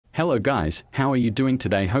Hello guys, how are you doing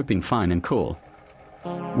today? Hoping fine and cool.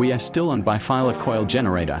 We are still on Bifilar Coil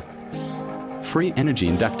Generator. Free energy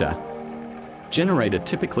inductor. Generator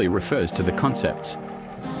typically refers to the concepts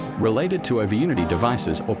related to overunity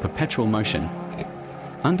devices or perpetual motion.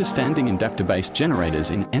 Understanding inductor-based generators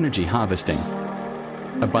in energy harvesting.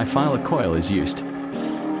 A bifilar coil is used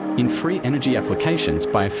in free energy applications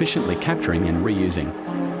by efficiently capturing and reusing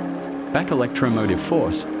back electromotive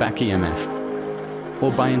force, back EMF,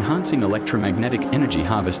 or by enhancing electromagnetic energy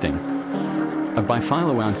harvesting. A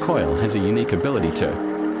bifilar wound coil has a unique ability to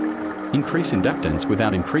increase inductance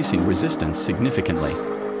without increasing resistance significantly,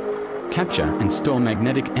 capture and store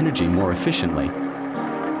magnetic energy more efficiently.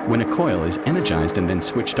 When a coil is energized and then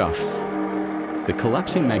switched off, the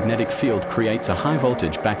collapsing magnetic field creates a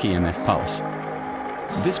high-voltage back EMF pulse.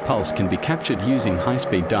 This pulse can be captured using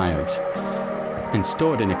high-speed diodes and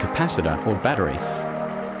stored in a capacitor or battery,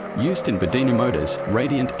 used in Bedini motors,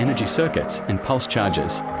 radiant energy circuits, and pulse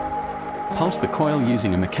chargers. Pulse the coil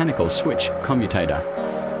using a mechanical switch, commutator,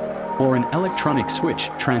 or an electronic switch,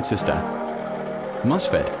 transistor,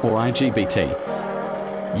 MOSFET, or IGBT.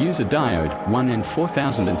 Use a diode,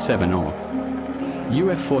 1N4007 or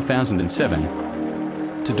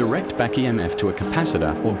UF4007, to direct back EMF to a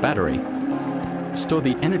capacitor or battery. Store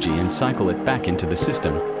the energy and cycle it back into the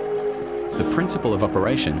system. The principle of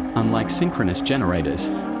operation, unlike synchronous generators,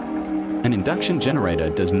 an induction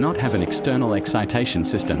generator does not have an external excitation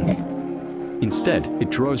system. Instead,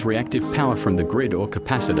 it draws reactive power from the grid or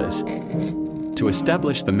capacitors to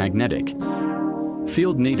establish the magnetic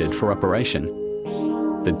field needed for operation.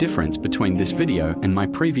 The difference between this video and my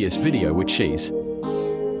previous video, which is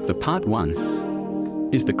the part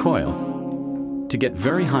 1, is the coil. To get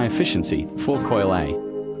very high efficiency for coil A,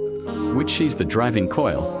 which is the driving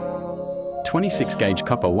coil, 26 gauge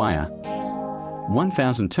copper wire,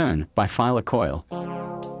 1000 turn bifilar coil.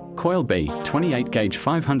 Coil B, 28 gauge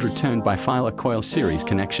 500 turn bifilar coil series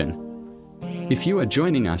connection. If you are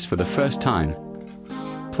joining us for the first time,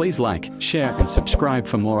 please like, share and subscribe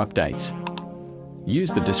for more updates.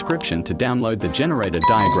 Use the description to download the generator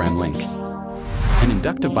diagram link. An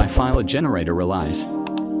inductor bifilar generator relies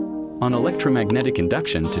on electromagnetic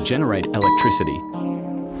induction to generate electricity.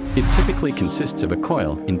 It typically consists of a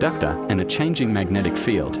coil, inductor, and a changing magnetic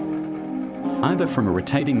field, either from a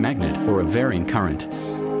rotating magnet or a varying current.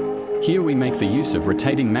 Here we make the use of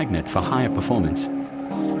rotating magnet for higher performance.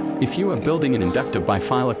 If you are building an inductor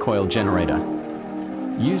bifilar coil generator,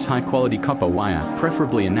 use high-quality copper wire,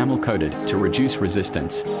 preferably enamel-coated, to reduce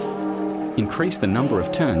resistance. Increase the number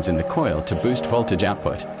of turns in the coil to boost voltage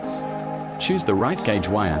output. Choose the right gauge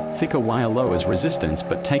wire. Thicker wire lowers resistance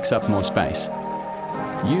but takes up more space.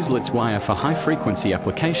 Use Litz wire for high-frequency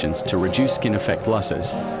applications to reduce skin effect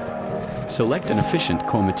losses. Select an efficient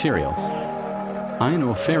core material. Iron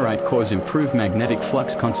or ferrite cores improve magnetic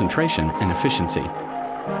flux concentration and efficiency.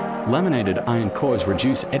 Laminated iron cores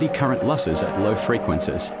reduce eddy current losses at low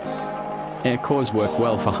frequencies. Air cores work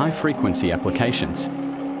well for high-frequency applications,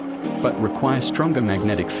 but require stronger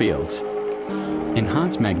magnetic fields.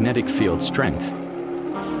 Enhance magnetic field strength.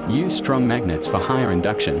 Use strong magnets for higher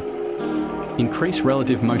induction. Increase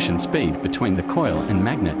relative motion speed between the coil and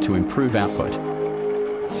magnet to improve output.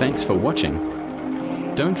 Thanks for watching.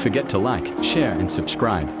 Don't forget to like, share and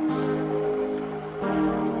subscribe.